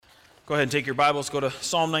Go ahead and take your Bibles, go to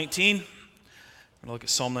Psalm 19. I'm going to look at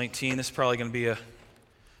Psalm 19. This is probably going to be a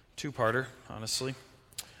two-parter, honestly.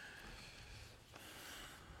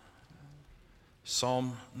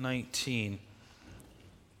 Psalm 19.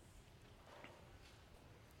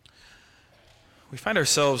 We find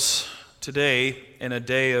ourselves today in a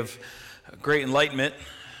day of great enlightenment,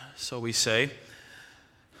 so we say.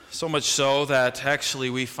 So much so that actually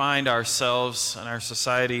we find ourselves and our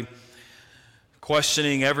society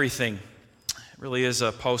questioning everything. It really is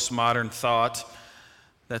a postmodern thought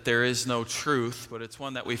that there is no truth, but it's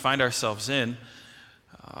one that we find ourselves in.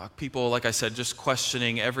 People, like I said, just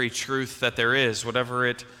questioning every truth that there is, whatever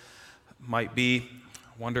it might be,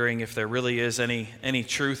 wondering if there really is any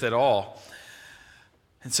truth at all.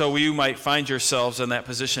 And so you might find yourselves in that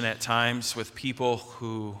position at times with people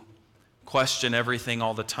who question everything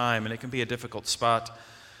all the time, and it can be a difficult spot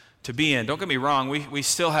to be in. Don't get me wrong, we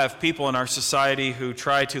still have people in our society who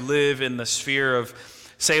try to live in the sphere of,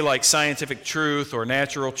 say, like scientific truth or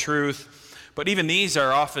natural truth, but even these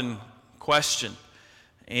are often questioned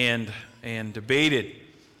and debated.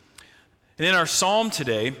 And in our psalm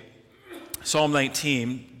today, Psalm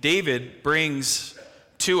 19, David brings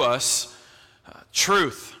to us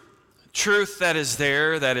truth that is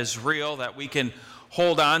there, that is real, that we can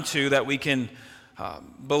hold on to, that we can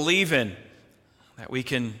believe in, that we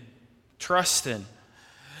can trust in.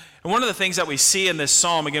 And one of the things that we see in this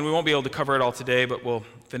psalm, again, we won't be able to cover it all today, but we'll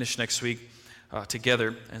finish next week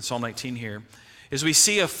together in Psalm 19 here, is we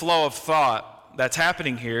see a flow of thought that's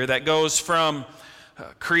happening here that goes from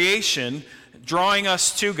creation, drawing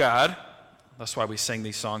us to God. That's why we sing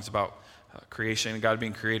these songs about creation and God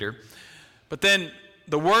being creator. But then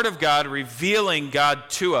the Word of God revealing God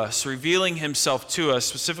to us, revealing Himself to us,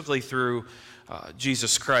 specifically through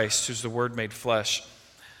Jesus Christ, who's the Word made flesh.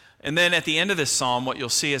 And then at the end of this psalm, what you'll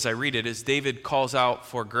see as I read it is David calls out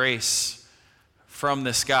for grace from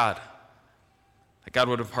this God, that God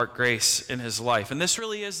would impart grace in his life. And this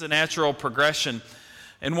really is the natural progression,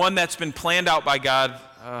 and one that's been planned out by God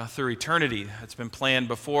through eternity. It's been planned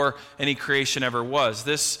before any creation ever was.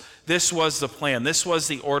 This was the plan. This was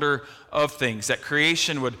the order of things, that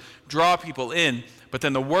creation would draw people in, but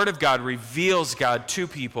then the Word of God reveals God to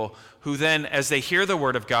people who then, as they hear the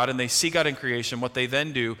Word of God and they see God in creation, what they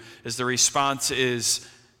then do is the response is,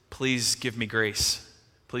 please give me grace.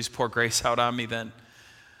 Please pour grace out on me then.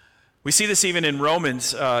 We see this even in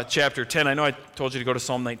Romans chapter 10. I know I told you to go to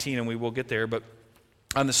Psalm 19 and we will get there, but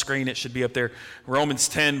on the screen it should be up there. Romans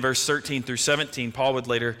 10, verse 13 through 17, Paul would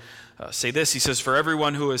later say this. He says, for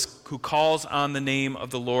everyone who calls on the name of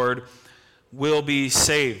the Lord will be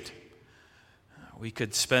saved. We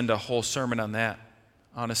could spend a whole sermon on that,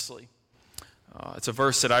 honestly. It's a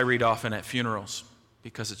verse that I read often at funerals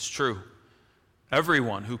because it's true.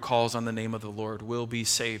 Everyone who calls on the name of the Lord will be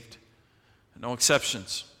saved. No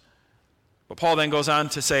exceptions. But Paul then goes on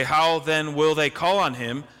to say, how then will they call on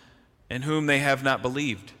him in whom they have not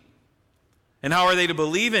believed? And how are they to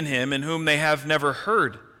believe in him in whom they have never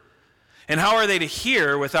heard? And how are they to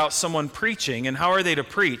hear without someone preaching? And how are they to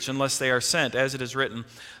preach unless they are sent? As it is written,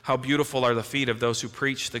 how beautiful are the feet of those who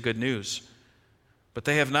preach the good news. But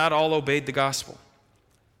they have not all obeyed the gospel.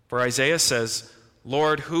 For Isaiah says,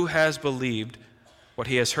 Lord, who has believed what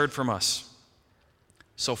he has heard from us?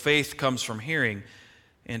 So faith comes from hearing,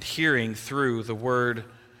 and hearing through the word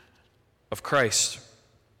of Christ.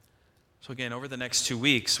 So again, over the next 2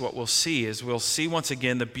 weeks, what we'll see is we'll see once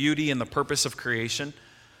again the beauty and the purpose of creation,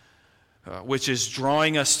 which is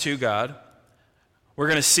drawing us to God. We're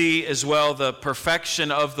going to see as well the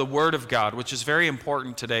perfection of the Word of God, which is very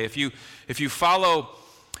important today. If you follow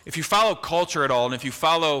culture at all, and if you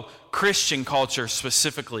follow Christian culture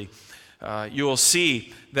specifically, you will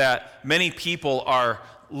see that many people are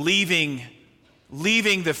leaving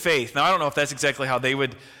the faith. Now, I don't know if that's exactly how they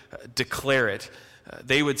would declare it.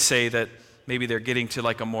 They would say that maybe they're getting to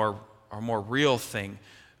like a more real thing.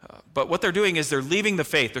 But what they're doing is they're leaving the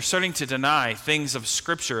faith. They're starting to deny things of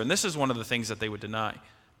Scripture. And this is one of the things that they would deny,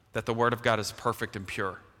 that the Word of God is perfect and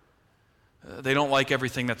pure. They don't like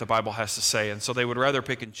everything that the Bible has to say, and so they would rather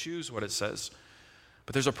pick and choose what it says.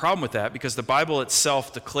 But there's a problem with that because the Bible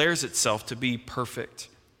itself declares itself to be perfect.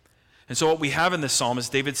 And so what we have in this psalm is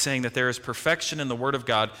David saying that there is perfection in the Word of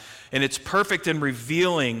God, and it's perfect in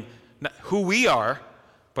revealing who we are,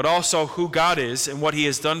 but also who God is and what He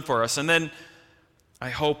has done for us. And then I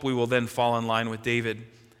hope we will then fall in line with David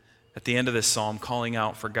at the end of this psalm, calling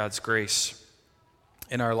out for God's grace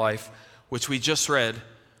in our life, which we just read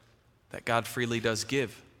that God freely does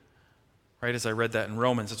give. Right, as I read that in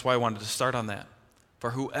Romans, that's why I wanted to start on that. For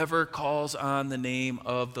whoever calls on the name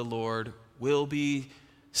of the Lord will be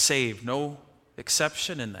saved. No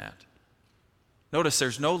exception in that. Notice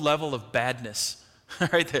there's no level of badness.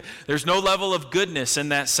 Right there. There's no level of goodness in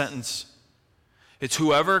that sentence. It's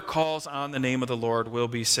whoever calls on the name of the Lord will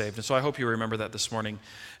be saved. And so I hope you remember that this morning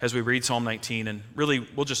as we read Psalm 19. And really,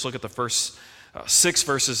 we'll just look at the first 6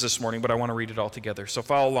 verses this morning, but I want to read it all together. So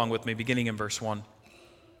follow along with me, beginning in verse 1.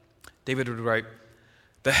 David would write,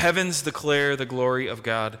 "The heavens declare the glory of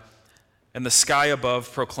God, and the sky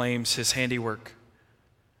above proclaims his handiwork.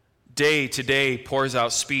 Day to day pours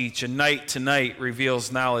out speech, and night to night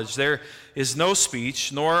reveals knowledge. There is no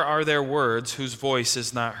speech, nor are there words whose voice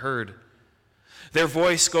is not heard. Their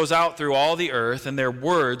voice goes out through all the earth, and their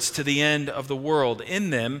words to the end of the world. In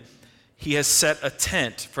them he has set a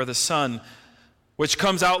tent for the sun, which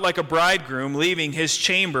comes out like a bridegroom leaving his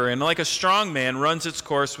chamber, and like a strong man runs its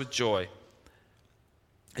course with joy.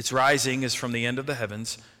 Its rising is from the end of the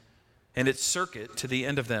heavens, and its circuit to the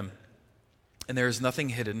end of them, and there is nothing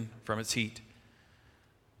hidden from its heat.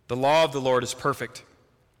 The law of the Lord is perfect,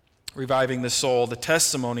 reviving the soul. The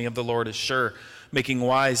testimony of the Lord is sure, making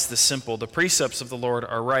wise the simple. The precepts of the Lord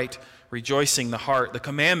are right, rejoicing the heart. The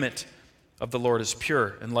commandment of the Lord is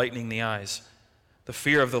pure, enlightening the eyes. The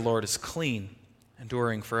fear of the Lord is clean,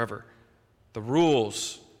 enduring forever. The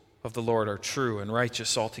rules of the Lord are true and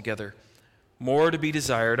righteous altogether. More to be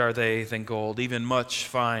desired are they than gold, even much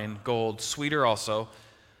fine gold, sweeter also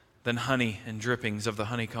than honey and drippings of the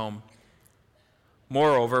honeycomb.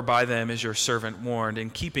 Moreover, by them is your servant warned.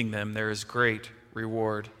 In keeping them there is great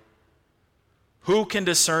reward. Who can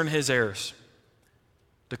discern his errors?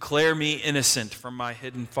 Declare me innocent from my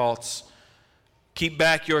hidden faults. Keep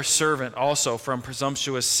back your servant also from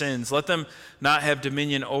presumptuous sins. Let them not have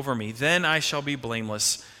dominion over me. Then I shall be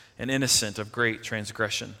blameless and innocent of great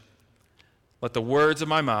transgression. Let the words of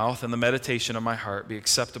my mouth and the meditation of my heart be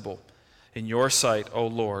acceptable in your sight, O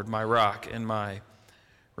Lord, my rock and my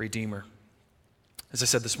redeemer." As I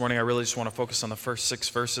said this morning, I really just want to focus on the first 6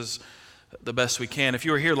 verses the best we can. If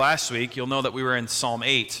you were here last week, you'll know that we were in Psalm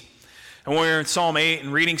 8. And when we were in Psalm 8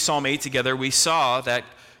 and reading Psalm 8 together, we saw that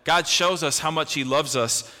God shows us how much he loves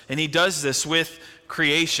us, and he does this with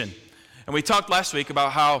creation. And we talked last week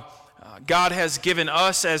about how God has given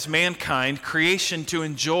us as mankind creation to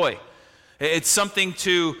enjoy. It's something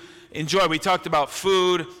to enjoy. We talked about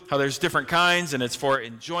food, how there's different kinds, and it's for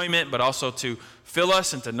enjoyment, but also to fill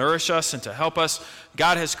us and to nourish us and to help us.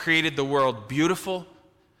 God has created the world beautiful.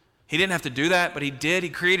 He didn't have to do that, but he did. He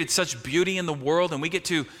created such beauty in the world, and we get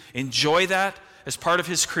to enjoy that as part of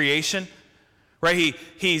his creation. Right?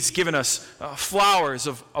 He's given us flowers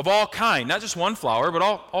of all kinds, not just one flower, but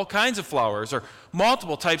all kinds of flowers, or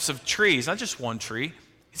multiple types of trees, not just one tree.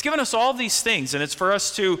 He's given us all these things, and it's for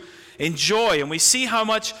us to enjoy, and we see how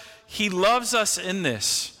much he loves us in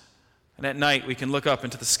this. And at night, we can look up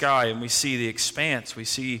into the sky, and we see the expanse, we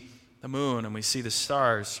see the moon, and we see the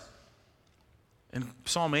stars. And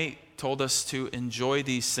Psalm 8 told us to enjoy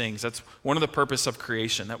these things. That's one of the purpose of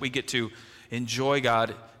creation, that we get to enjoy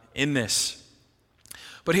God in this.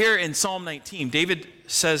 But here in Psalm 19, David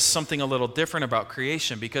says something a little different about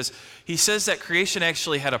creation, because he says that creation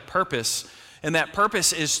actually had a purpose, and that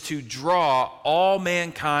purpose is to draw all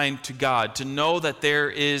mankind to God, to know that there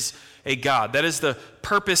is a God. That is the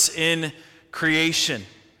purpose in creation.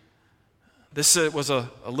 This was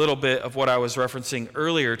a little bit of what I was referencing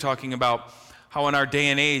earlier, talking about how in our day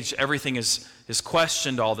and age, everything is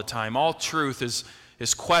questioned all the time. All truth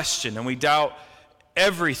is questioned, and we doubt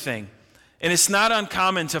everything. And it's not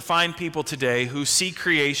uncommon to find people today who see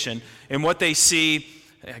creation, and what they see,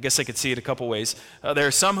 I guess I could see it a couple ways. There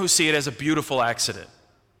are some who see it as a beautiful accident,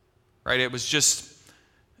 right?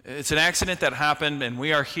 It's an accident that happened, and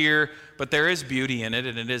we are here, but there is beauty in it,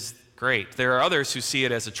 and it is great. There are others who see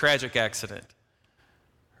it as a tragic accident,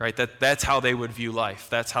 right? That's how they would view life.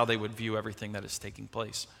 That's how they would view everything that is taking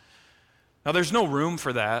place. Now, there's no room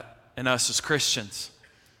for that in us as Christians.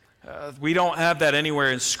 We don't have that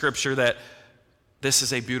anywhere in Scripture, that this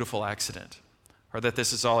is a beautiful accident or that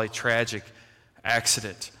this is all a tragic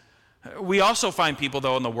accident. We also find people,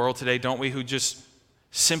 though, in the world today, don't we, who just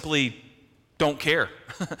simply don't care.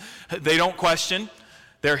 They don't question.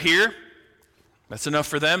 They're here. That's enough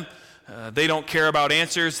for them. They don't care about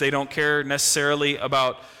answers. They don't care necessarily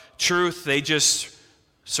about truth. They just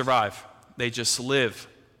survive. They just live.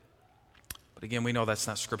 But again, we know that's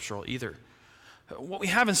not scriptural either. What we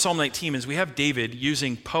have in Psalm 19 is we have David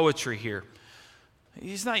using poetry here.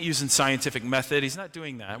 He's not using scientific method. He's not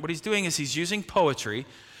doing that. What he's doing is he's using poetry,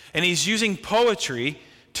 and he's using poetry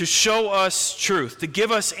to show us truth, to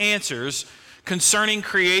give us answers concerning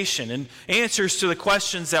creation and answers to the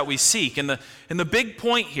questions that we seek. And the big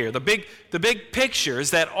point here, the big picture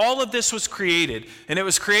is that all of this was created, and it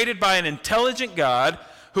was created by an intelligent God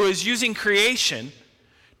who is using creation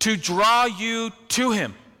to draw you to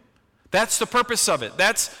him. That's the purpose of it.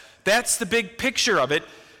 That's the big picture of it,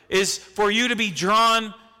 is for you to be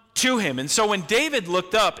drawn to him. And so when David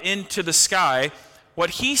looked up into the sky, what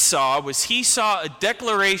he saw a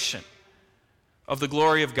declaration of the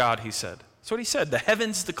glory of God, he said. That's what he said. The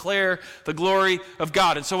heavens declare the glory of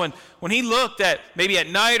God. And so when he looked at, maybe at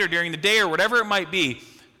night or during the day or whatever it might be,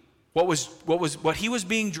 what he was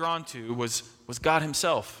being drawn to was God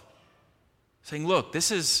himself. Saying, look,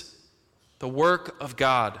 this is the work of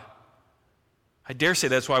God. I dare say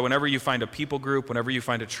that's why whenever you find a people group, whenever you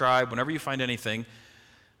find a tribe, whenever you find anything,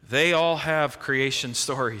 they all have creation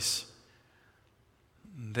stories.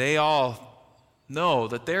 They all know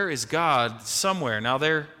that there is God somewhere. Now,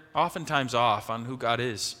 they're oftentimes off on who God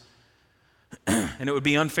is. And it would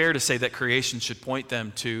be unfair to say that creation should point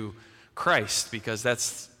them to Christ, because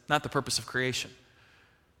that's not the purpose of creation.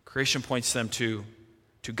 Creation points them to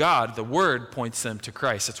God. The Word points them to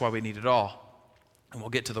Christ. That's why we need it all. And we'll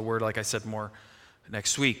get to the Word, like I said, more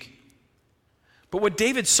next week. But what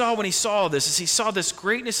David saw when he saw this is he saw this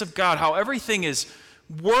greatness of God, how everything is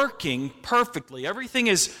working perfectly. Everything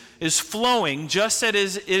is flowing just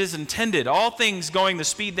as it is intended. All things going the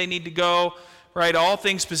speed they need to go, right? All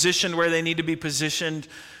things positioned where they need to be positioned.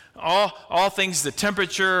 All things, the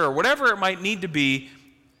temperature or whatever it might need to be,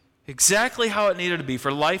 exactly how it needed to be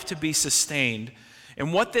for life to be sustained.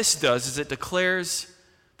 And what this does is it declares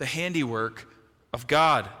the handiwork of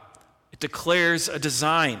God. It declares a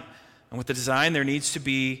design. And with the design, there needs to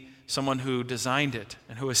be someone who designed it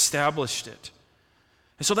and who established it.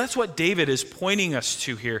 And so that's what David is pointing us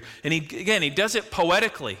to here. And he does it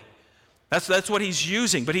poetically. That's what he's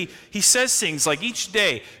using. But he says things like each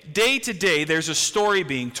day to day, there's a story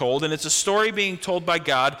being told, and it's a story being told by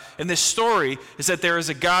God. And this story is that there is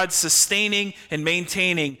a God sustaining and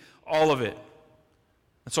maintaining all of it.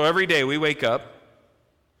 And so every day we wake up,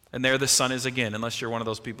 and there the sun is again, unless you're one of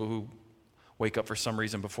those people who wake up for some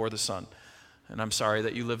reason before the sun. And I'm sorry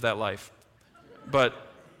that you live that life. But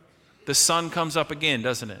the sun comes up again,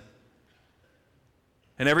 doesn't it?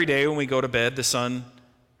 And every day when we go to bed, the sun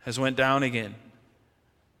has went down again.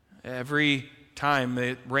 Every time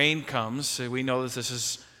the rain comes, we know that this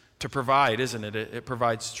is to provide, isn't it? It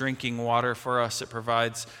provides drinking water for us. It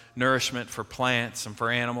provides nourishment for plants and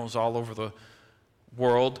for animals all over the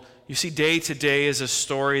world. You see, day to day is a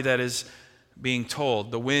story that is being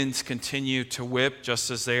told. The winds continue to whip just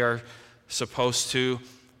as they are supposed to.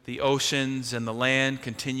 The oceans and the land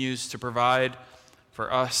continues to provide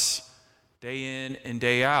for us day in and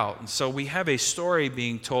day out. And so we have a story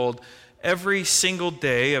being told every single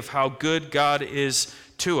day of how good God is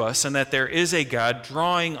to us, and that there is a God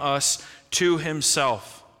drawing us to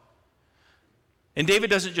himself. And David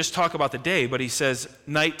doesn't just talk about the day, but he says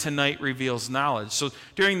night to night reveals knowledge. So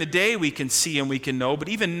during the day we can see and we can know, but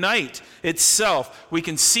even night itself we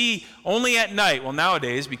can see only at night. Well,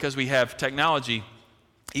 nowadays, because we have technology,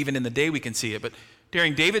 even in the day we can see it. But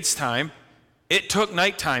during David's time, it took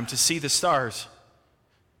nighttime to see the stars.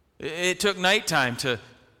 It took nighttime to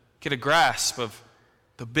get a grasp of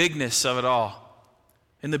the bigness of it all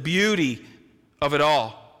and the beauty of it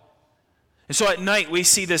all. And so at night we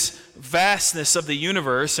see this vastness of the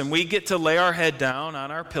universe, and we get to lay our head down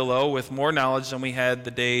on our pillow with more knowledge than we had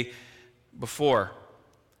the day before.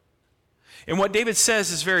 And what David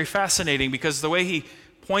says is very fascinating, because the way he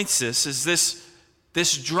points this is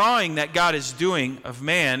this drawing that God is doing of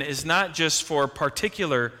man is not just for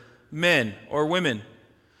particular men or women,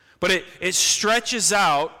 but it stretches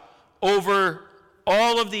out over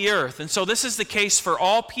all of the earth. And so this is the case for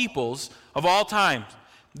all peoples of all times.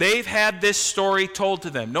 They've had this story told to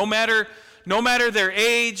them. No matter their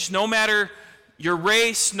age, no matter your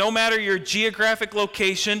race, no matter your geographic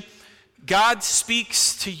location, God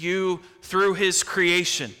speaks to you through his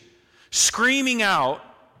creation, screaming out,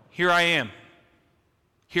 "Here I am.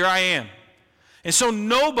 Here I am." And so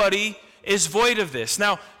nobody is void of this.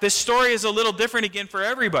 Now, this story is a little different again for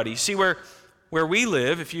everybody. See, where we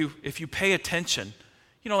live, if you pay attention,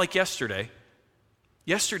 like yesterday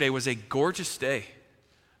was a gorgeous day.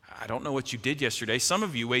 I don't know what you did yesterday. Some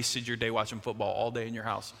of you wasted your day watching football all day in your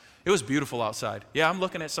house. It was beautiful outside. Yeah, I'm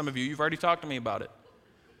looking at some of you. You've already talked to me about it.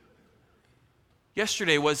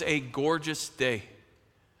 Yesterday was a gorgeous day.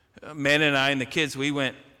 Man and I and the kids, we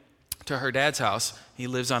went to her dad's house. He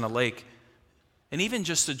lives on a lake. And even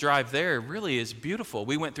just the drive there really is beautiful.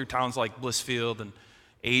 We went through towns like Blissfield and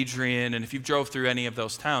Adrian, and if you've drove through any of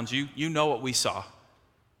those towns, you know what we saw.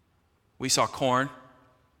 We saw corn,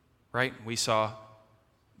 right? We saw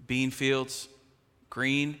bean fields,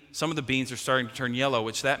 green. Some of the beans are starting to turn yellow,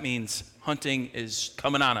 which that means hunting is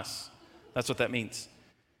coming on us. That's what that means.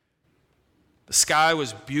 The sky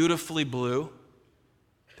was beautifully blue.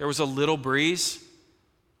 There was a little breeze,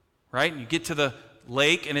 right? You get to the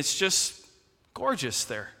lake, and it's just gorgeous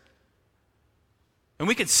there. And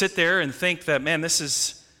we could sit there and think that, man, this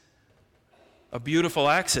is a beautiful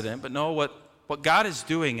accident. But no, what God is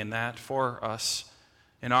doing in that for us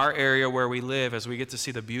in our area where we live, as we get to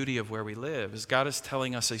see the beauty of where we live, is God is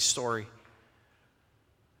telling us a story.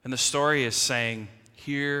 And the story is saying,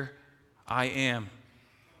 here I am.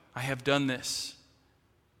 I have done this.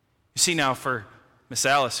 You see, now for Miss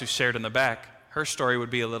Alice, who shared in the back, her story would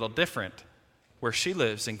be a little different where she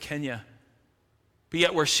lives in Kenya. But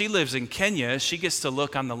yet where she lives in Kenya, she gets to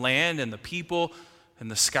look on the land and the people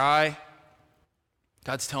and the sky.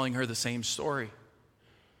 God's telling her the same story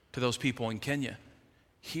to those people in Kenya.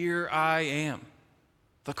 Here I am,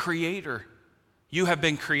 the Creator. You have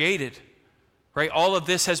been created, right? All of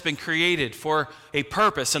this has been created for a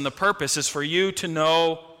purpose, and the purpose is for you to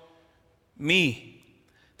know me.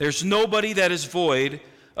 There's nobody that is void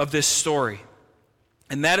of this story.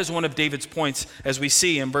 And that is one of David's points, as we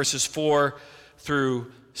see in verses 4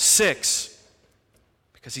 through 6.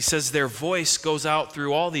 Because he says their voice goes out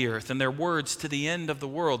through all the earth and their words to the end of the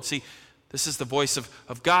world. See, this is the voice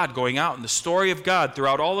of God going out in the story of God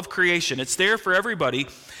throughout all of creation. It's there for everybody.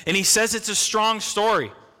 And he says it's a strong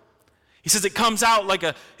story. He says it comes out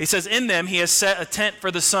he says in them he has set a tent for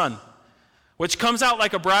the sun, which comes out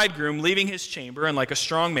like a bridegroom leaving his chamber, and like a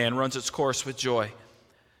strong man runs its course with joy.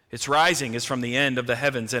 Its rising is from the end of the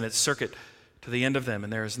heavens, and its circuit to the end of them,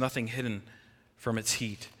 and there is nothing hidden from its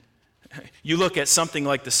heat. You look at something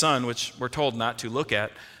like the sun, which we're told not to look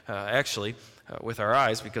at, with our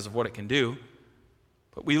eyes because of what it can do.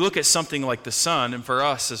 But we look at something like the sun, and for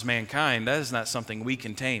us as mankind, that is not something we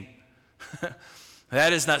can tame.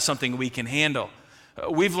 That is not something we can handle.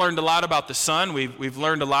 We've learned a lot about the sun. We've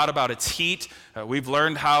learned a lot about its heat. We've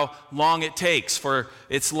learned how long it takes for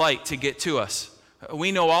its light to get to us.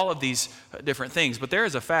 We know all of these different things, but there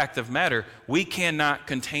is a fact of matter. We cannot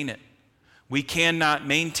contain it. We cannot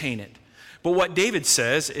maintain it. But what David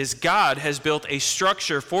says is God has built a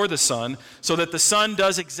structure for the sun so that the sun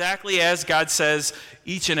does exactly as God says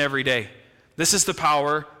each and every day. This is the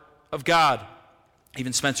power of God.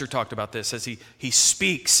 Even Spencer talked about this as he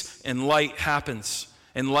speaks and light happens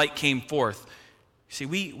and light came forth. See,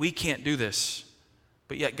 we can't do this.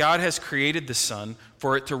 But yet God has created the sun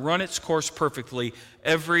for it to run its course perfectly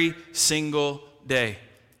every single day.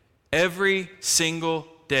 Every single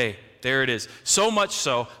day. There it is. So much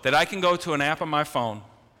so that I can go to an app on my phone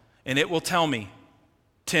and it will tell me,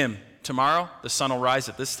 Tim, tomorrow the sun will rise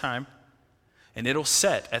at this time and it'll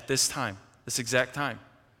set at this time, this exact time.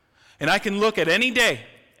 And I can look at any day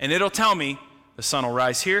and it'll tell me the sun will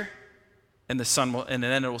rise here and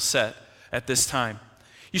then it will set at this time.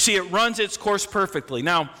 You see, it runs its course perfectly.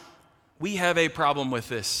 Now, we have a problem with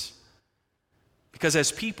this because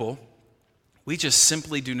as people, we just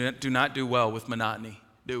simply do not do well with monotony,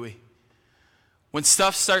 do we? When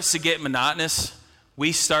stuff starts to get monotonous,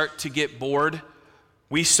 we start to get bored.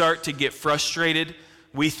 We start to get frustrated.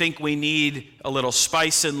 We think we need a little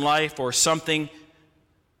spice in life or something.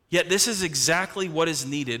 Yet this is exactly what is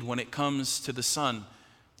needed when it comes to the sun.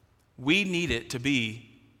 We need it to be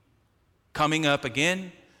coming up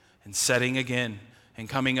again and setting again and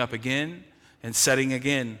coming up again and setting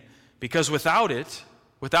again. Because without it,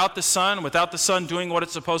 without the sun doing what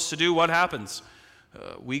it's supposed to do, what happens?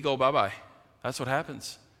 We go bye-bye. That's what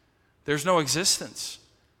happens. There's no existence.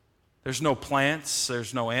 There's no plants.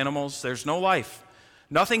 There's no animals. There's no life.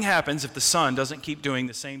 Nothing happens if the sun doesn't keep doing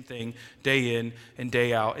the same thing day in and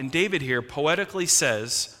day out. And David here poetically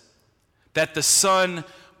says that the sun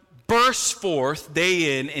bursts forth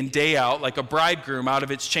day in and day out like a bridegroom out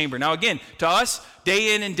of its chamber. Now again, to us,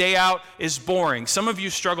 day in and day out is boring. Some of you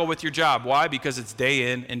struggle with your job. Why? Because it's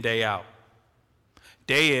day in and day out.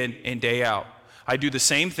 Day in and day out. I do the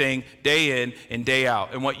same thing day in and day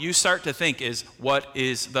out. And what you start to think is, what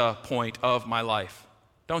is the point of my life?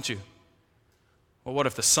 Don't you? Well, what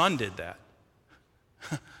if the sun did that?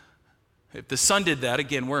 If the sun did that,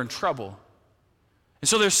 again, we're in trouble. And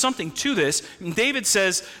so there's something to this. And David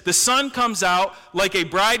says, the sun comes out like a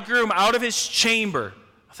bridegroom out of his chamber.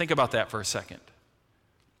 Think about that for a second.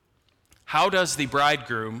 How does the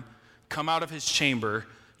bridegroom come out of his chamber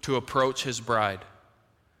to approach his bride?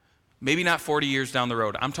 Maybe not 40 years down the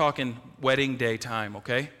road. I'm talking wedding day time,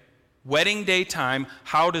 okay? Wedding day time,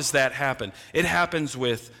 how does that happen? It happens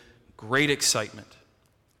with great excitement.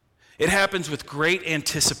 It happens with great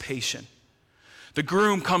anticipation. The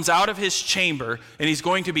groom comes out of his chamber and he's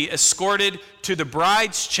going to be escorted to the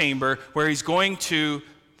bride's chamber where he's going to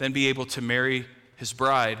then be able to marry his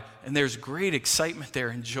bride. And there's great excitement there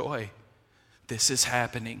and joy. this is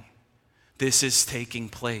happening. This is taking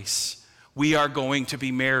place. We are going to be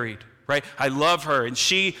married, right? I love her and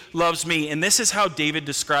she loves me. And this is how David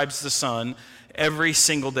describes the Son every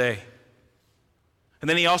single day. And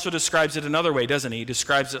then he also describes it another way, doesn't he? He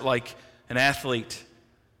describes it like an athlete.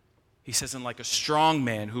 He says, and like a strong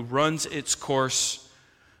man who runs its course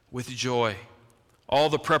with joy. All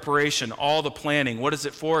the preparation, all the planning. What is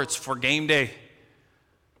it for? It's for game day.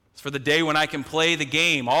 It's for the day when I can play the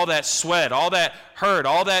game. All that sweat, all that hurt,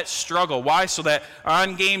 all that struggle. Why? So that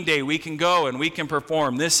on game day we can go and we can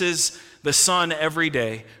perform. This is the sun every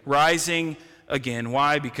day, rising again.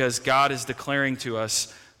 Why? Because God is declaring to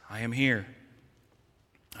us, I am here.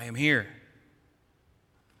 I am here.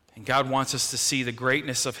 And God wants us to see the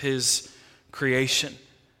greatness of his creation.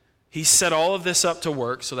 He set all of this up to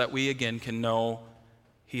work so that we again can know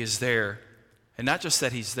he is there. And not just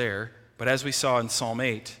that he's there, but as we saw in Psalm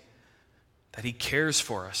 8, that he cares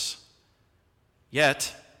for us.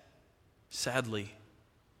 Yet, sadly,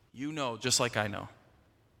 you know, just like I know,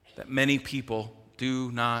 that many people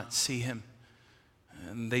do not see him.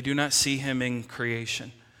 And they do not see him in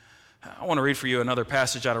creation. I want to read for you another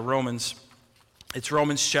passage out of Romans. It's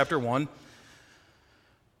Romans chapter 1,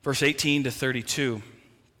 verse 18 to 32.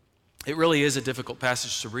 It really is a difficult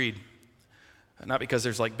passage to read. Not because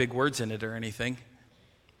there's like big words in it or anything,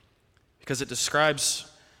 because it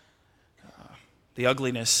describes the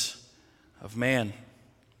ugliness of man.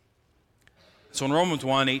 So in Romans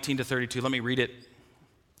 1, 18 to 32, let me read it,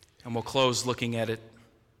 and we'll close looking at it.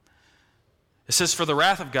 It says, "For the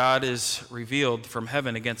wrath of God is revealed from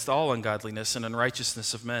heaven against all ungodliness and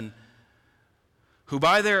unrighteousness of men, who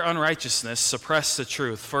by their unrighteousness suppress the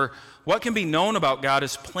truth. For what can be known about God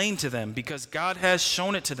is plain to them, because God has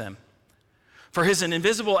shown it to them. For his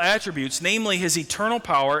invisible attributes, namely his eternal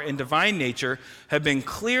power and divine nature, have been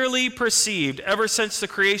clearly perceived ever since the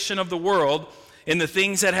creation of the world in the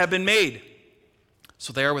things that have been made.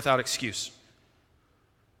 So they are without excuse.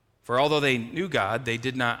 For although they knew God, they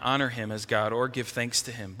did not honor him as God or give thanks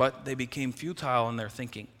to him, but they became futile in their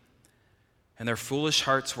thinking, and their foolish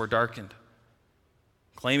hearts were darkened.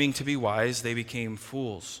 Claiming to be wise, they became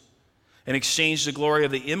fools, and exchanged the glory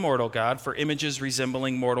of the immortal God for images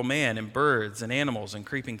resembling mortal man and birds and animals and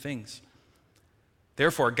creeping things.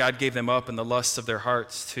 Therefore, God gave them up in the lusts of their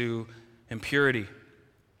hearts to impurity,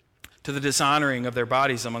 to the dishonoring of their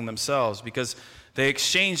bodies among themselves, because they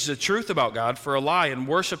exchanged the truth about God for a lie and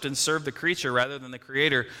worshiped and served the creature rather than the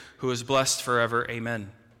Creator, who is blessed forever.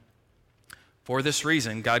 Amen. For this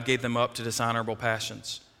reason, God gave them up to dishonorable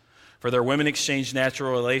passions. For their women exchanged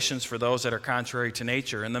natural relations for those that are contrary to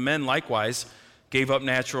nature, and the men likewise gave up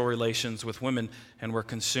natural relations with women and were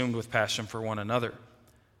consumed with passion for one another,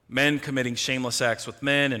 men committing shameless acts with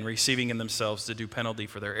men and receiving in themselves the due penalty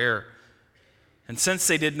for their error. And since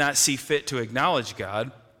they did not see fit to acknowledge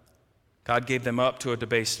God, God gave them up to a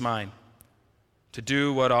debased mind, to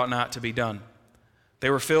do what ought not to be done. They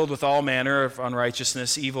were filled with all manner of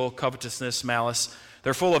unrighteousness, evil, covetousness, malice.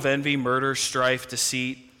 They're full of envy, murder, strife,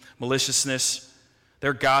 deceit, maliciousness.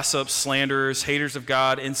 They're gossips, slanderers, haters of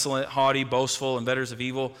God, insolent, haughty, boastful, inventors of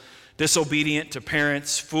evil, disobedient to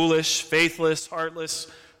parents, foolish, faithless, heartless,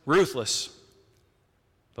 ruthless.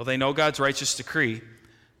 Though they know God's righteous decree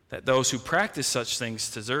that those who practice such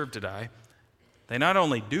things deserve to die, they not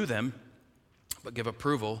only do them, but give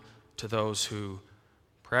approval to those who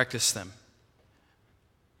practice them."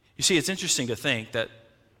 You see, it's interesting to think that,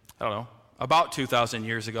 about 2,000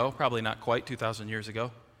 years ago, probably not quite 2,000 years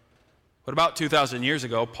ago, but about 2,000 years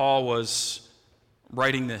ago, Paul was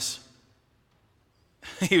writing this.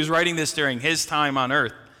 He was writing this during his time on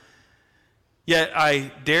earth. Yet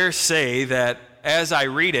I dare say that as I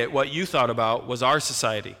read it, what you thought about was our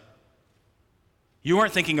society. You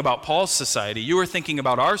weren't thinking about Paul's society. You were thinking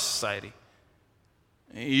about our society.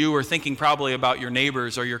 You were thinking probably about your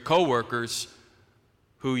neighbors or your coworkers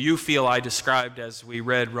who you feel I described as we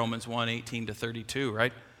read Romans 1, 18 to 32,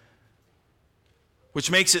 right?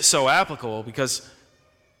 Which makes it so applicable because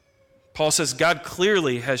Paul says God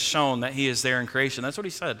clearly has shown that he is there in creation. That's what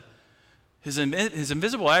he said. His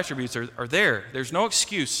invisible attributes are there. There's no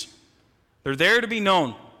excuse. They're there to be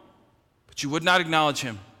known, but you would not acknowledge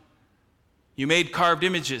him. You made carved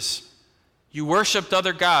images. You worshiped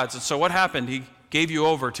other gods. And so what happened? He gave you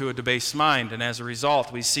over to a debased mind. And as a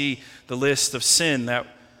result, we see the list of sin that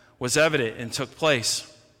was evident and took place.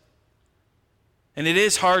 And it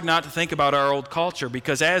is hard not to think about our old culture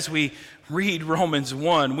because as we read Romans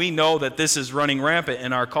 1, we know that this is running rampant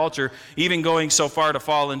in our culture, even going so far to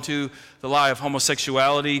fall into the lie of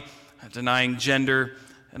homosexuality, denying gender,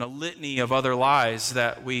 and a litany of other lies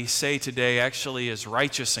that we say today actually is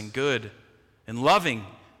righteous and good and loving.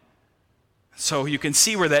 So you can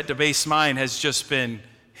see where that debased mind has just been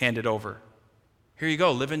handed over. Here you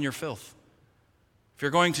go, live in your filth. If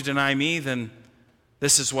you're going to deny me, then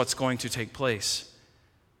this is what's going to take place.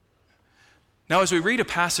 Now, as we read a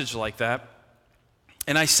passage like that,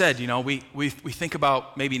 and I said, we think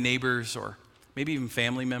about maybe neighbors or maybe even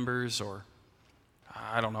family members or,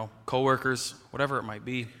 I don't know, coworkers, whatever it might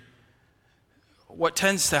be. What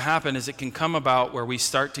tends to happen is it can come about where we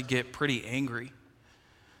start to get pretty angry.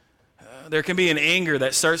 There can be an anger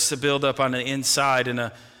that starts to build up on the inside and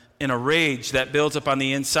a rage that builds up on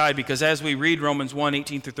the inside, because as we read Romans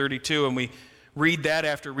 1:18-32 and we read that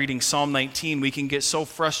after reading Psalm 19, we can get so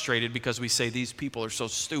frustrated because we say these people are so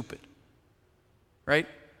stupid. Right?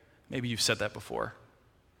 Maybe you've said that before.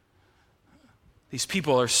 These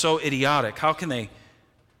people are so idiotic. How can they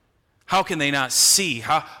not see?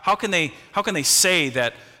 How can they say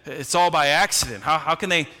that it's all by accident? How can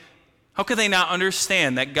they not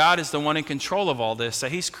understand that God is the one in control of all this,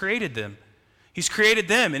 that He's created them? He's created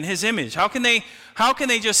them in His image. How can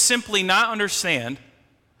they just simply not understand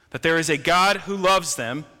that there is a God who loves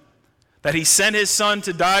them, that He sent His Son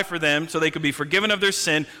to die for them so they could be forgiven of their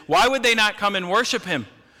sin? Why would they not come and worship Him?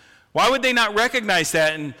 Why would they not recognize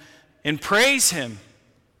that and praise Him?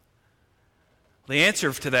 The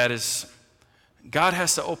answer to that is God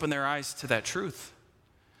has to open their eyes to that truth.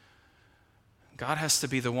 God has to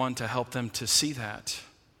be the one to help them to see that.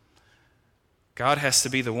 God has to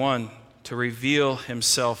be the one to reveal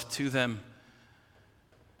Himself to them.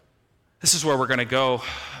 This is where we're going to go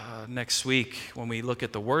next week when we look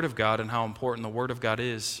at the Word of God and how important the Word of God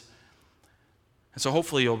is. And so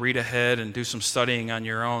hopefully you'll read ahead and do some studying on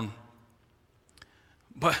your own.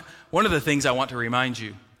 But one of the things I want to remind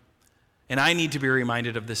you, and I need to be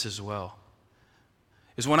reminded of this as well,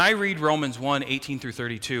 is when I read Romans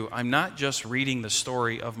 1:18-32, I'm not just reading the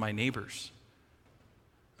story of my neighbors.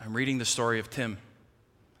 I'm reading the story of Tim.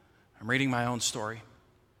 I'm reading my own story.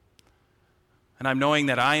 And I'm knowing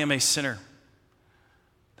that I am a sinner,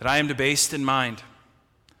 that I am debased in mind,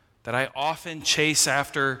 that I often chase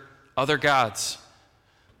after other gods,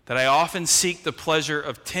 that I often seek the pleasure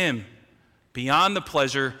of Tim beyond the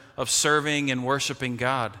pleasure of serving and worshiping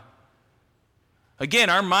God.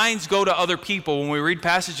 Again, our minds go to other people when we read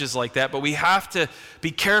passages like that, but we have to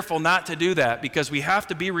be careful not to do that, because we have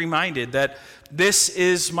to be reminded that this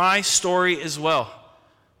is my story as well.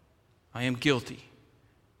 I am guilty.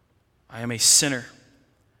 I am a sinner.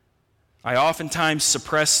 I oftentimes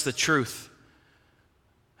suppress the truth,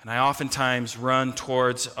 and I oftentimes run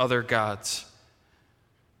towards other gods.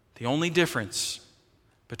 The only difference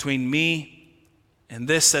between me and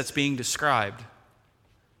this that's being described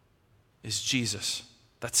is Jesus.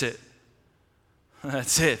 That's it.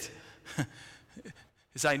 That's it.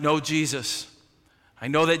 Is I know Jesus. I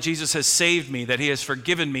know that Jesus has saved me, that He has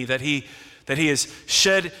forgiven me, that He has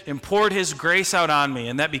shed and poured His grace out on me,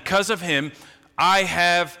 and that because of Him, I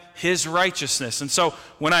have His righteousness. And so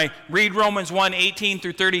when I read Romans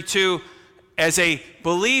 1:18-32 as a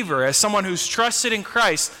believer, as someone who's trusted in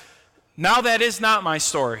Christ, now that is not my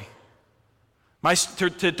story.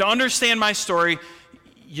 To understand my story,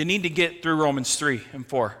 you need to get through Romans 3 and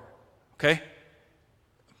 4, okay?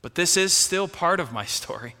 But this is still part of my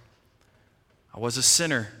story. I was a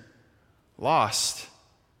sinner, lost,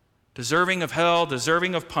 deserving of hell,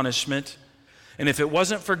 deserving of punishment. And if it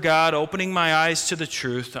wasn't for God opening my eyes to the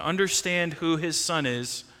truth, to understand who His Son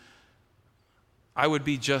is, I would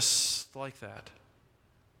be just like that.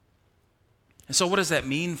 And so what does that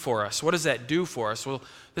mean for us? What does that do for us? Well,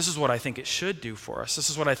 this is what I think it should do for us. This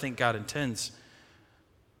is what I think God intends.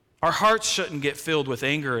 Our hearts shouldn't get filled with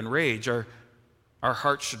anger and rage. Our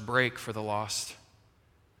hearts should break for the lost.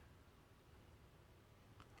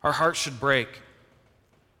 Our hearts should break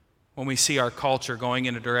when we see our culture going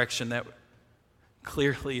in a direction that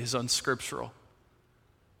clearly is unscriptural.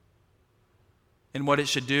 And what it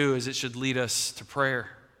should do is it should lead us to prayer.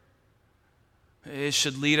 It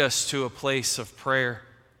should lead us to a place of prayer.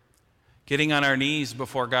 Getting on our knees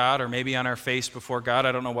before God, or maybe on our face before God.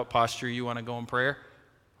 I don't know what posture you want to go in prayer.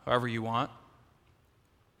 However you want.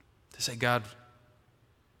 To say, God,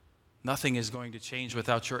 nothing is going to change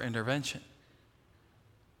without your intervention.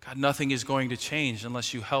 God, nothing is going to change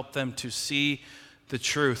unless you help them to see the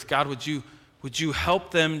truth. God, would you help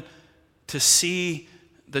them to see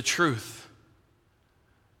the truth?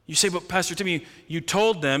 You say, but Pastor Tim, you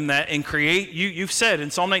told them that you've said in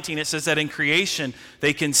Psalm 19, it says that in creation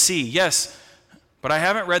they can see. Yes, but I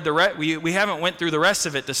haven't read we haven't went through the rest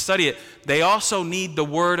of it to study it. They also need the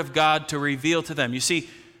Word of God to reveal to them. You see,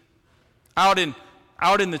 out in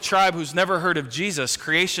the tribe who's never heard of Jesus,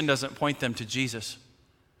 creation doesn't point them to Jesus.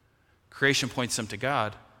 Creation points them to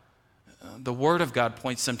God. The Word of God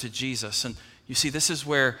points them to Jesus. And you see, this is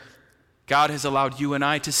where God has allowed you and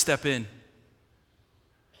I to step in.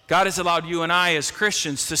 God has allowed you and I as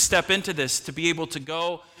Christians to step into this, to be able to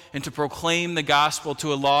go and to proclaim the gospel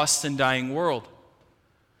to a lost and dying world.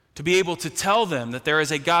 To be able to tell them that there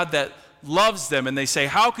is a God that loves them, and they say,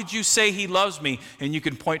 how could you say he loves me? And you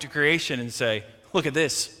can point to creation and say, look at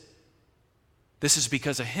this. This is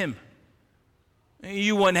because of him.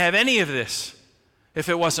 You wouldn't have any of this if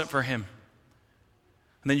it wasn't for him.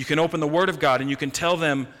 And then you can open the Word of God and you can tell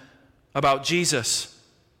them about Jesus.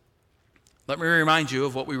 Let me remind you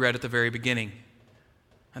of what we read at the very beginning.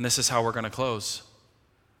 And this is how we're going to close.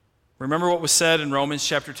 Remember what was said in Romans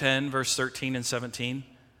chapter 10, verse 13 and 17?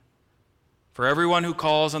 For everyone who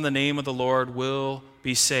calls on the name of the Lord will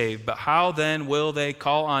be saved. But how then will they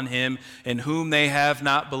call on him in whom they have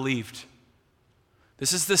not believed?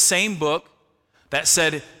 This is the same book that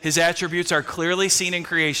said his attributes are clearly seen in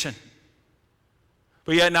creation.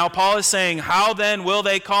 But yet now Paul is saying, how then will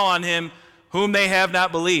they call on him whom they have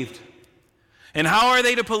not believed? And how are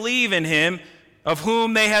they to believe in him of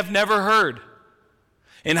whom they have never heard?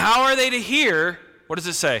 And how are they to hear, what does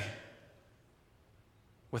it say?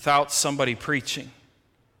 Without somebody preaching.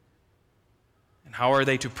 And how are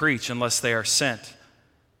they to preach unless they are sent?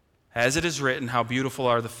 As it is written, how beautiful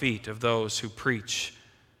are the feet of those who preach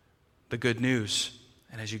the good news.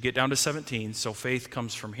 And as you get down to 17, so faith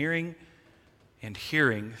comes from hearing, and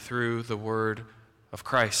hearing through the word of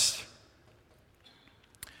Christ.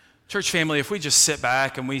 Church family, if we just sit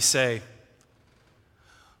back and we say,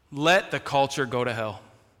 let the culture go to hell,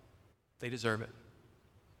 they deserve it,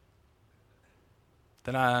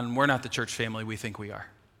 then we're not the church family we think we are.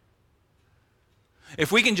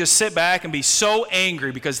 If we can just sit back and be so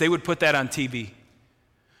angry because they would put that on TV,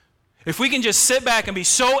 if we can just sit back and be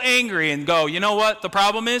so angry and go, you know what the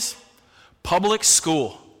problem is? Public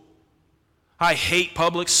school. I hate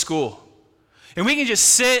public school. And we can just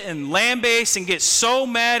sit and lambaste and get so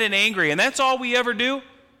mad and angry, and that's all we ever do.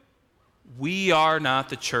 We are not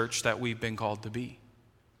the church that we've been called to be.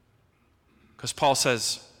 Because Paul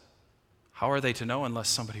says, how are they to know unless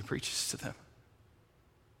somebody preaches to them?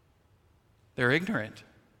 They're ignorant.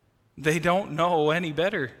 They don't know any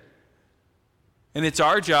better. And it's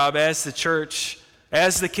our job as the church,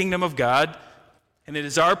 as the kingdom of God, and it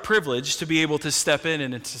is our privilege to be able to step in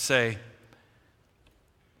and to say,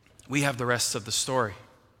 we have the rest of the story.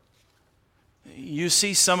 You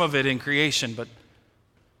see some of it in creation, but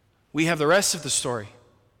we have the rest of the story.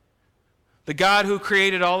 The God who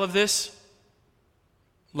created all of this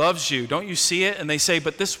loves you. Don't you see it? And they say,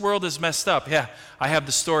 but this world is messed up. Yeah, I have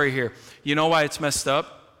the story here. You know why it's messed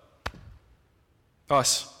up?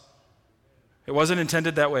 Us. It wasn't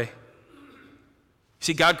intended that way.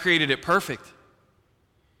 See, God created it perfect.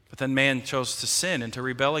 But then man chose to sin and to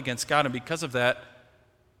rebel against God, and because of that,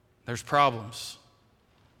 there's problems.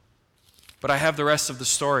 But I have the rest of the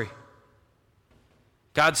story.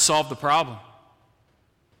 God solved the problem.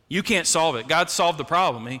 You can't solve it. God solved the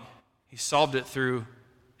problem. He solved it through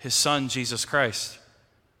his Son, Jesus Christ,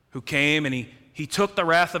 who came and he took the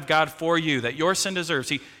wrath of God for you that your sin deserves.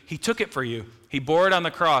 He took it for you. He bore it on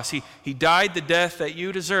the cross. He died the death that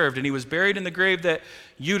you deserved, and he was buried in the grave that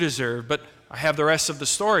you deserved. But I have the rest of the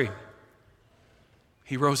story.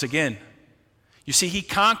 He rose again. You see, he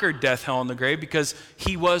conquered death, hell, and the grave because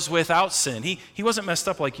he was without sin. He wasn't messed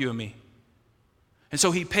up like you and me. And so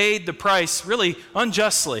he paid the price, really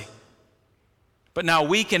unjustly. But now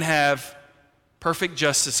we can have perfect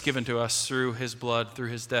justice given to us through his blood, through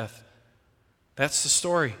his death. That's the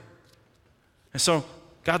story. And so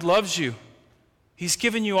God loves you. He's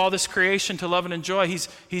given you all this creation to love and enjoy.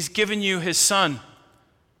 He's given you his Son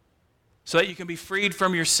so that you can be freed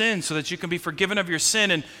from your sin, so that you can be forgiven of your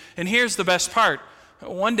sin. And here's the best part.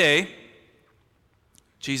 One day,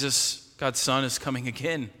 Jesus, God's Son, is coming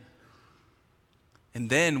again. And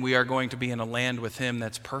then we are going to be in a land with him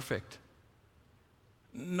that's perfect.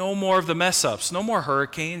 No more of the mess-ups. No more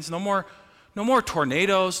hurricanes. No more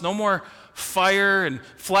tornadoes. No more fire and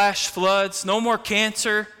flash floods. No more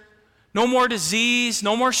cancer. No more disease.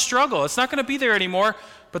 No more struggle. It's not going to be there anymore.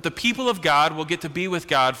 But the people of God will get to be with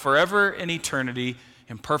God forever in eternity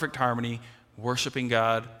in perfect harmony, worshiping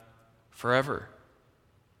God forever.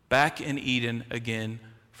 Back in Eden again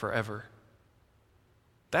forever.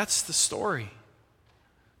 That's the story.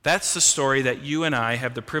 That's the story that you and I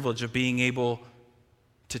have the privilege of being able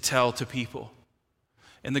to tell to people.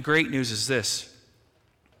 And the great news is this.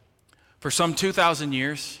 For some 2,000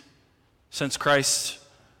 years, since Christ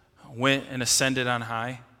went and ascended on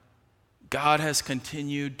high, God has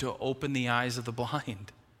continued to open the eyes of the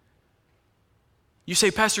blind. You say,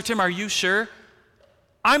 Pastor Tim, are you sure?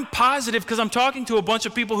 I'm positive because I'm talking to a bunch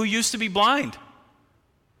of people who used to be blind.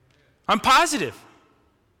 I'm positive.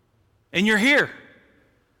 And you're here.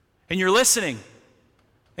 And you're listening.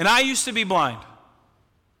 And I used to be blind.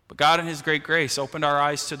 But God in his great grace opened our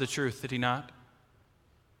eyes to the truth, did he not?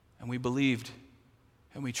 And we believed.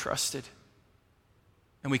 And we trusted.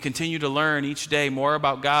 And we continue to learn each day more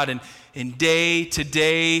about God. And day to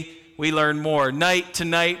day, we learn more. Night to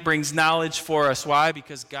night brings knowledge for us. Why?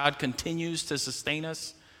 Because God continues to sustain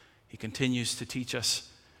us. He continues to teach us.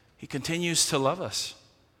 He continues to love us.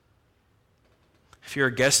 If you're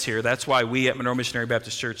a guest here, that's why we at Monroe Missionary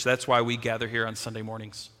Baptist Church, that's why we gather here on Sunday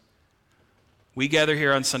mornings. We gather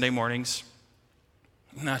here on Sunday mornings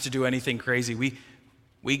not to do anything crazy.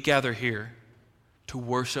 We gather here to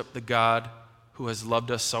worship the God who has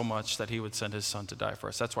loved us so much that he would send his son to die for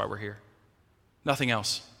us. That's why we're here. Nothing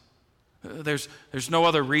else. There's no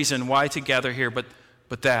other reason why to gather here but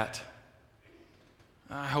that.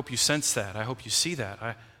 I hope you sense that. I hope you see that.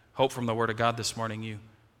 I hope from the Word of God this morning you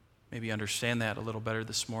maybe understand that a little better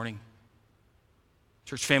this morning.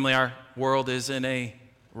 Church family, our world is in a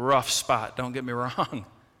rough spot. Don't get me wrong.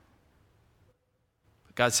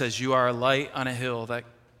 But God says you are a light on a hill that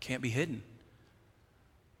can't be hidden.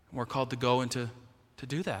 And we're called to go and to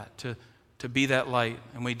do that, to be that light.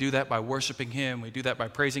 And we do that by worshiping him. We do that by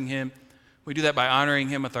praising him. We do that by honoring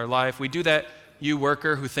him with our life. We do that, you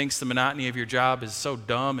worker who thinks the monotony of your job is so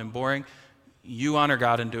dumb and boring. You honor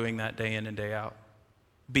God in doing that day in and day out.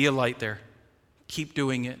 Be a light there. Keep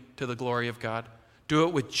doing it to the glory of God. Do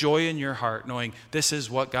it with joy in your heart, knowing this is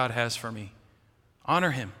what God has for me.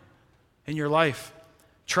 Honor him in your life.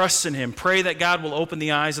 Trust in him. Pray that God will open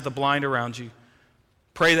the eyes of the blind around you.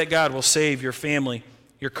 Pray that God will save your family,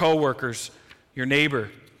 your coworkers, your neighbor,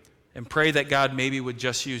 and pray that God maybe would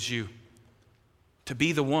just use you to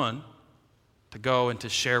be the one to go and to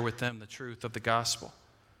share with them the truth of the gospel,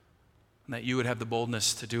 and that you would have the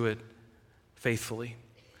boldness to do it faithfully.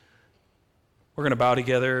 We're going to bow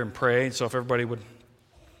together and pray, so if everybody would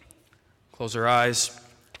close their eyes,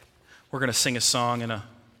 we're going to sing a song in a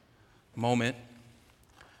moment.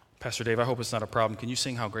 Pastor Dave, I hope it's not a problem. Can you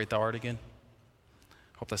sing How Great Thou Art again?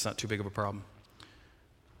 I hope that's not too big of a problem.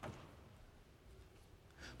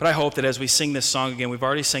 But I hope that as we sing this song again, we've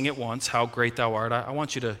already sang it once, How Great Thou Art. I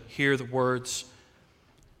want you to hear the words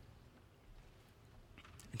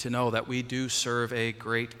and to know that we do serve a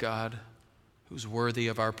great God who's worthy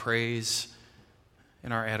of our praise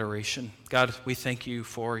and our adoration. God, we thank you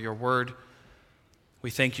for your word. We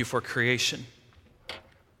thank you for creation,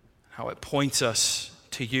 how it points us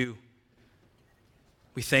to you.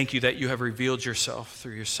 We thank you that you have revealed yourself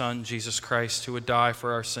through your Son, Jesus Christ, who would die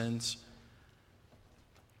for our sins.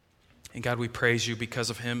 And God, we praise you because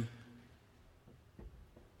of him.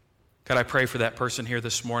 God, I pray for that person here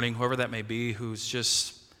this morning, whoever that may be, who's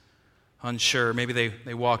just unsure. Maybe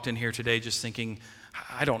they walked in here today just thinking,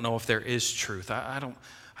 I don't know if there is truth. I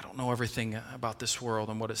don't know everything about this world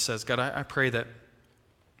and what it says. God, I pray that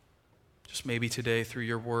just maybe today through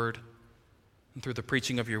your word and through the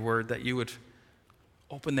preaching of your word that you would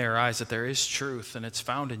open their eyes that there is truth and it's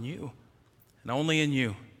found in you and only in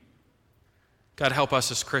you. God, help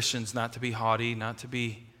us as Christians not to be haughty, not to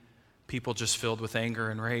be people just filled with anger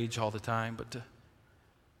and rage all the time, but to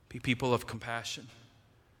be people of compassion,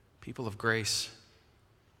 people of grace,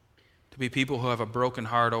 to be people who have a broken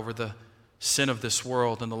heart over the sin of this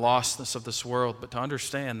world and the lostness of this world, but to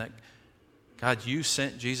understand that, God, you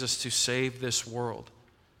sent Jesus to save this world,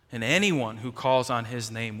 and anyone who calls on his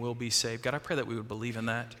name will be saved. God, I pray that we would believe in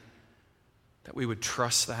that we would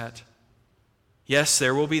trust that. Yes,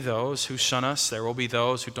 there will be those who shun us. There will be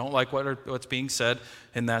those who don't like what's being said,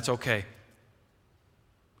 and that's okay.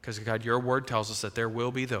 Because, God, your word tells us that there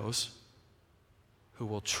will be those who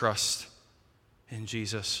will trust in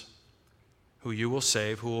Jesus, who you will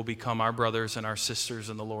save, who will become our brothers and our sisters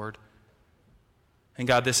in the Lord. And,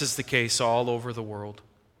 God, this is the case all over the world.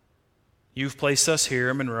 You've placed us here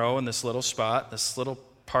in Monroe in this little spot, this little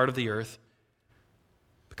part of the earth.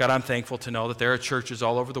 But God, I'm thankful to know that there are churches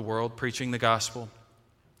all over the world preaching the gospel,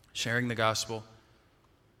 sharing the gospel,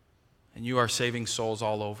 and you are saving souls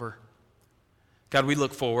all over. God, we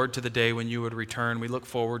look forward to the day when you would return. We look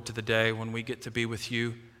forward to the day when we get to be with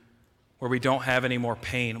you, where we don't have any more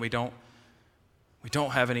pain. We don't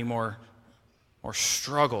have any more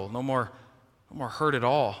struggle, no more hurt at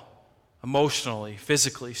all, emotionally,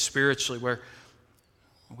 physically, spiritually, where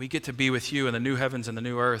we get to be with you in the new heavens and the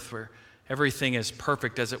new earth, where everything is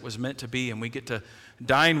perfect as it was meant to be, and we get to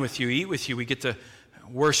dine with you, eat with you, we get to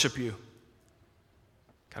worship you.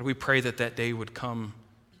 God, we pray that that day would come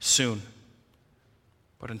soon.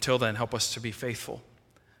 But until then, help us to be faithful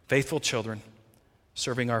children,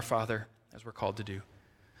 serving our Father as we're called to do.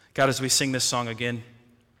 God, as we sing this song again,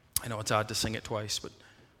 I know it's odd to sing it twice, but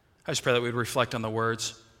I just pray that we'd reflect on the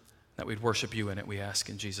words, that we'd worship you in it, we ask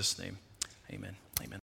in Jesus' name. Amen.